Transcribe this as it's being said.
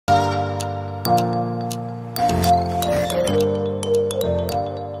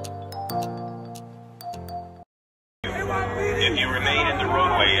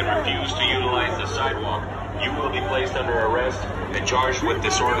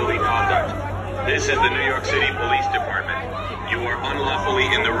disorderly conduct. This is the New York City Police Department. You are unlawfully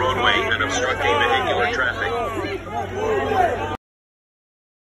in the roadway and obstructing vehicular traffic.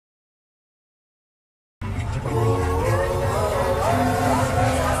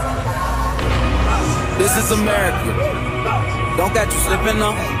 This is America. Don't got you slipping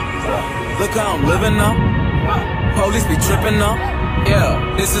now. Look how I'm living now. Police be tripping now.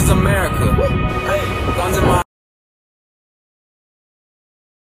 Yeah, this is America. Guns in my.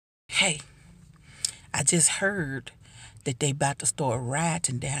 Hey, I just heard that they about to start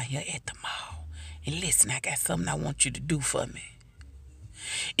rioting down here at the mall. And listen, I got something I want you to do for me.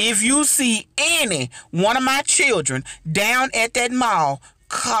 If you see any one of my children down at that mall,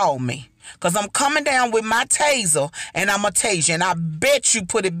 call me. Because I'm coming down with my taser and I'm going to tase you. And I bet you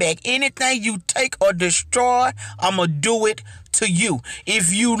put it back. Anything you take or destroy, I'm going to do it to you.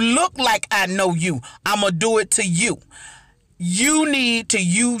 If you look like I know you, I'm going to do it to you. You need to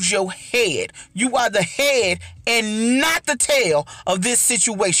use your head. You are the head and not the tail of this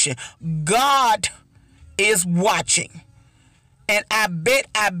situation. God is watching. And I bet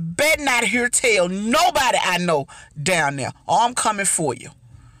not hear tell nobody I know down there. Oh, I'm coming for you.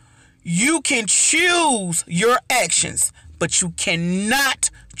 You can choose your actions, but you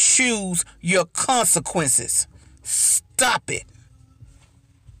cannot choose your consequences. Stop it.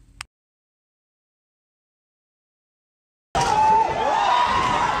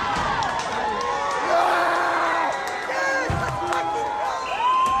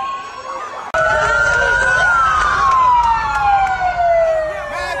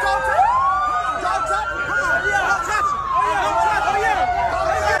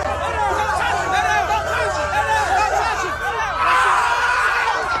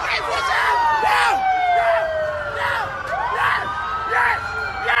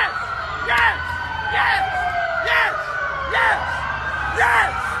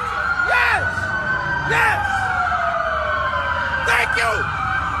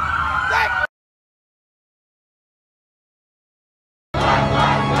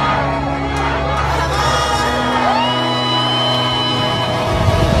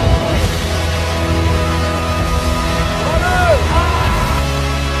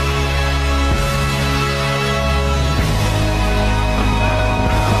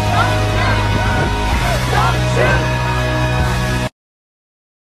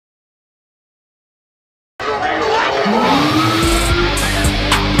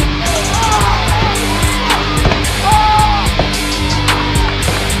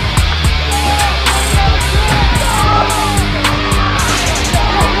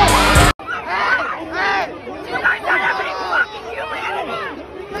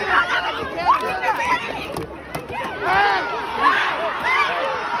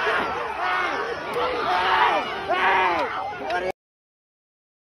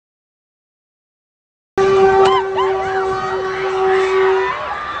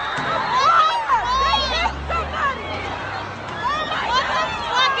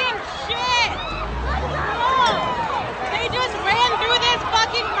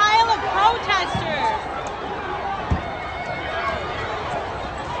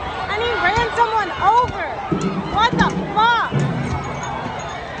 What the fuck?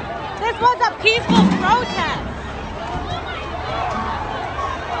 This was a peaceful protest.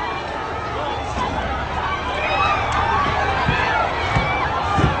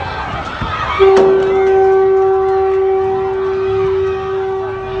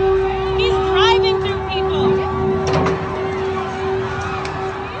 He's driving through people.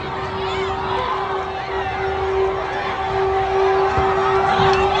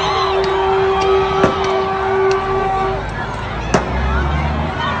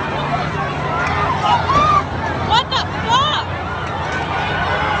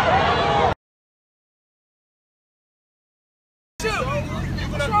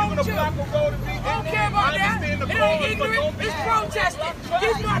 It's protesting.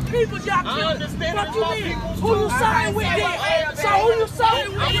 These my people, y'all killing. What you mean? Who you siding with then? So who you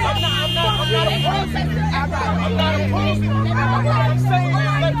siding with then? I'm not a protester. I'm not a protester. What I'm saying is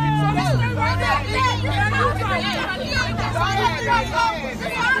let people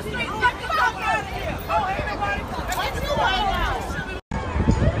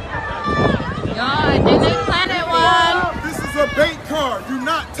Y'all, I think they planted one. This is a bait car. Do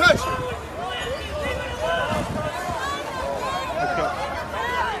not touch it.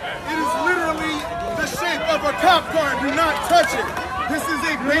 Of a cop car, do not touch it. This is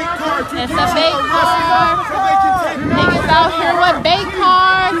a bait car. It's a bait car. Niggas out here with bait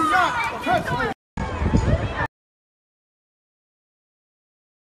cars. Do not touch it.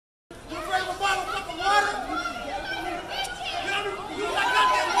 You grab a bottle of water? You got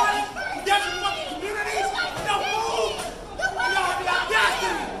that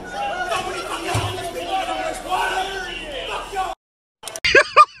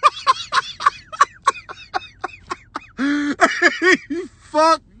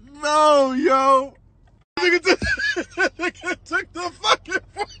fuck no, yo. Nigga took the fucking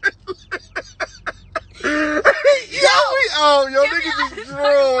yo, we out, yo. Nigga just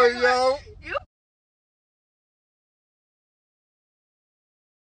drawing, yo.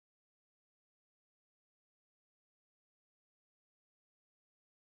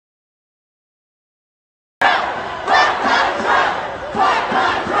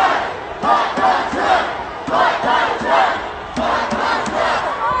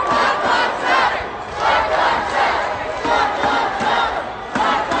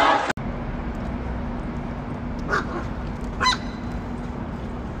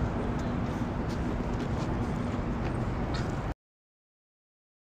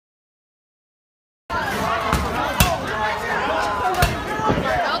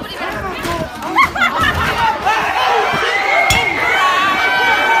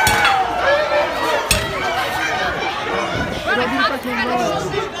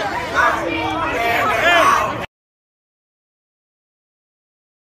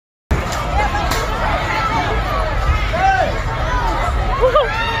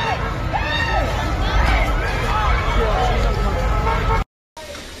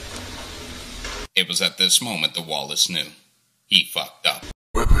 It was at this moment the Wallace knew. He fucked up.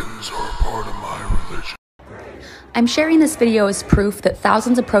 Weapons are part of my religion. I'm sharing this video as proof that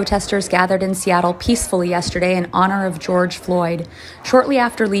thousands of protesters gathered in Seattle peacefully yesterday in honor of George Floyd. Shortly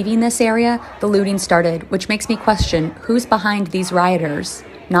after leaving this area, the looting started, which makes me question who's behind these rioters.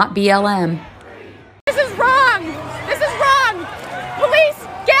 Not BLM. This is wrong! This is wrong! Police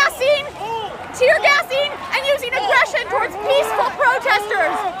gassing, tear gassing, and using aggression towards peaceful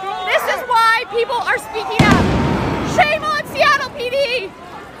protesters. This is why people are speaking up. Shame on Seattle PD!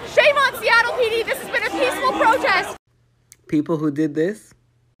 Shame on Seattle PD! This has been a peaceful protest! People who did this?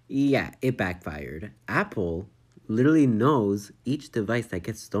 Yeah, it backfired. Apple literally knows each device that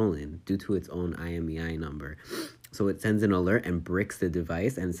gets stolen due to its own IMEI number. So it sends an alert and bricks the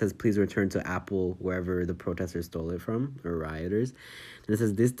device and says, please return to Apple wherever the protesters stole it from, or rioters. And it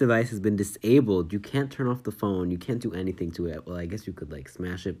says, this device has been disabled. You can't turn off the phone. You can't do anything to it. Well, I guess you could like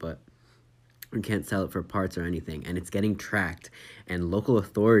smash it, but you can't sell it for parts or anything. And it's getting tracked. And local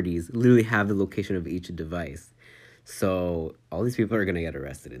authorities literally have the location of each device. So all these people are going to get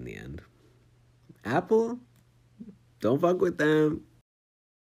arrested in the end. Apple, don't fuck with them.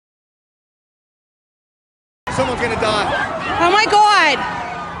 Someone's gonna die. Oh my god!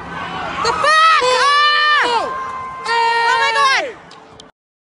 The fuck! Oh! Oh my god!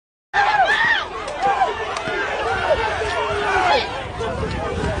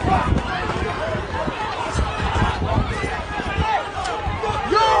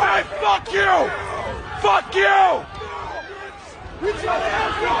 Hey, fuck you! Fuck you!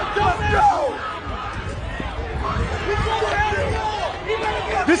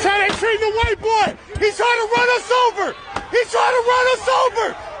 This how they treat the white boy! He's trying to run us over! He's trying to run us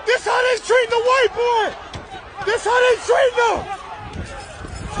over! This how they treat the white boy! This how they treat them!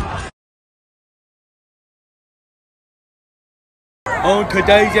 On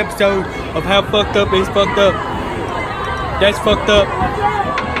today's episode of How Fucked Up Is Fucked Up. That's fucked up.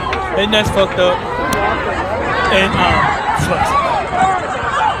 And that's fucked up. And fucked up.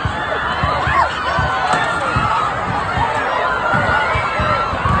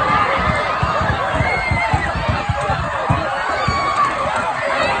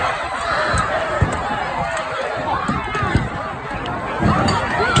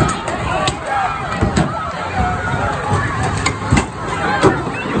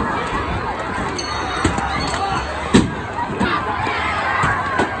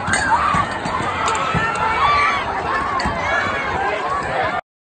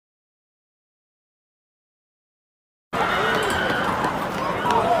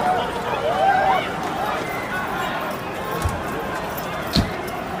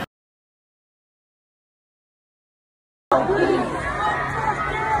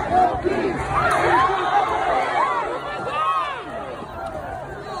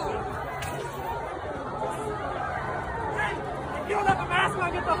 You don't have a mask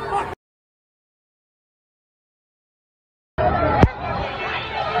on, get the fuck.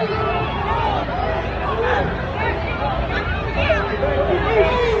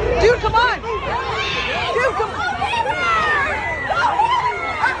 Dude, come on! Dude, come on!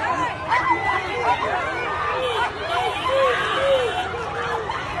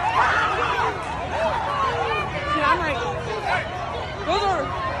 Yeah, I'm like, those are...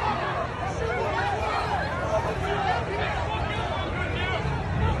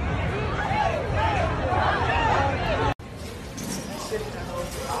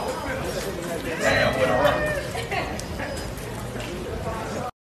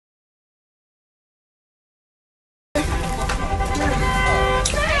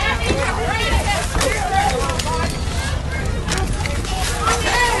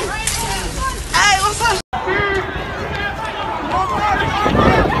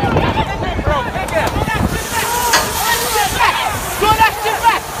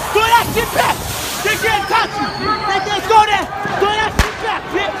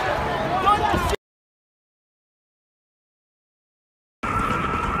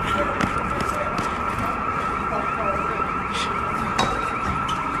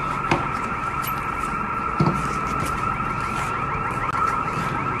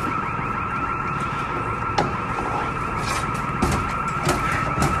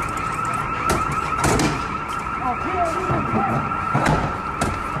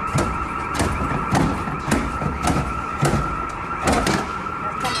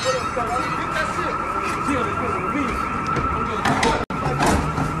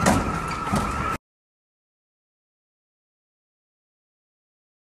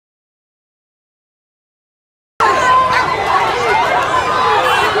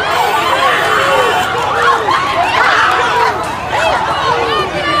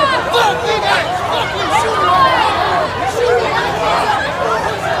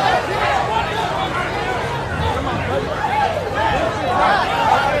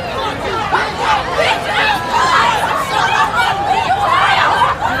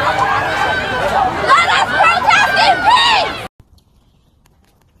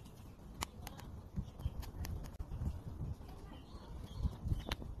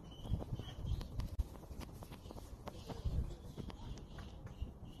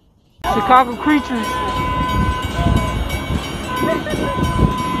 Chicago creatures.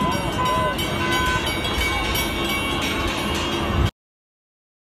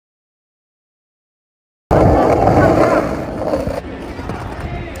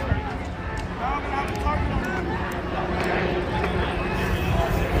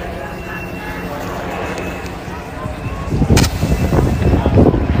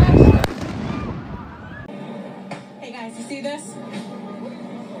 Hey guys, you see this?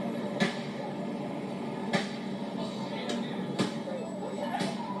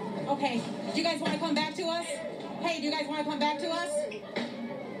 Okay, do you guys want to come back to us? Hey, do you guys want to come back to us?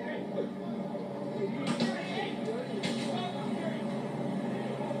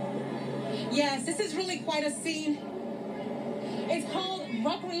 Yes, this is really quite a scene. It's called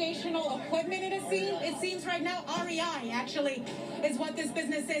recreational equipment in a scene. It seems right now, REI actually is what this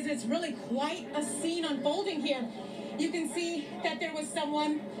business is. It's really quite a scene unfolding here. You can see that there was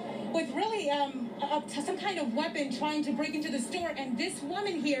someone with really some kind of weapon trying to break into the store, and this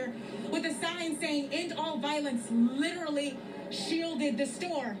woman here with a sign saying "End all violence" literally shielded the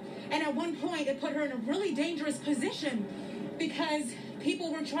store. And at one point it put her in a really dangerous position because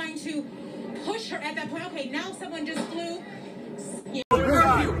people were trying to push her at that point. Okay, now someone just flew.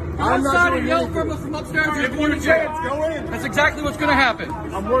 I'm outside and yell from upstairs. Give you a chance. Go in. That's exactly what's going to happen.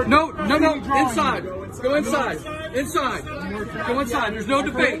 No. Inside. Go inside. Inside. Go inside. There's no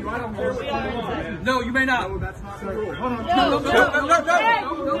debate. No, you may not. No.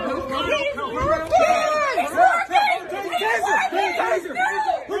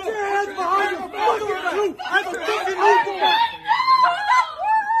 Put your hands behind your fucking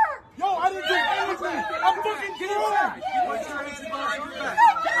Yo, I didn't do anything. I'm fucking killed.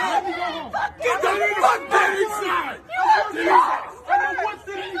 Let me go home. Get the fuck back inside. I know once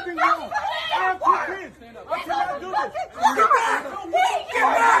did anything wrong. I have 2 kids. I cannot do this. Get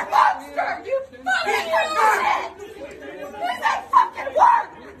back. Monster. You fucking idiot. This ain't fucking work.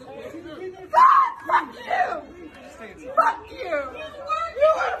 God, fuck you. Fuck you. You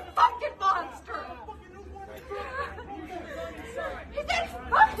are a fucking monster. He's a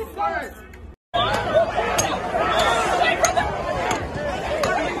fucking monster.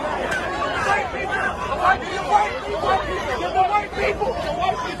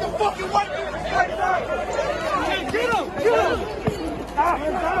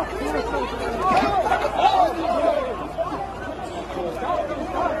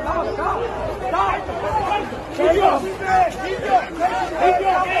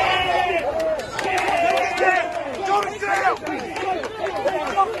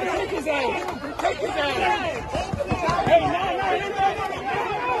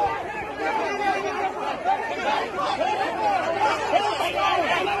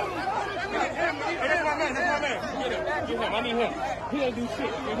 I need him. He don't do shit.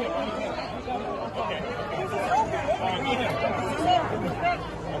 Get him. I need him. Okay. Get him.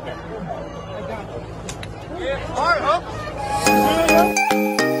 Okay. All right, huh?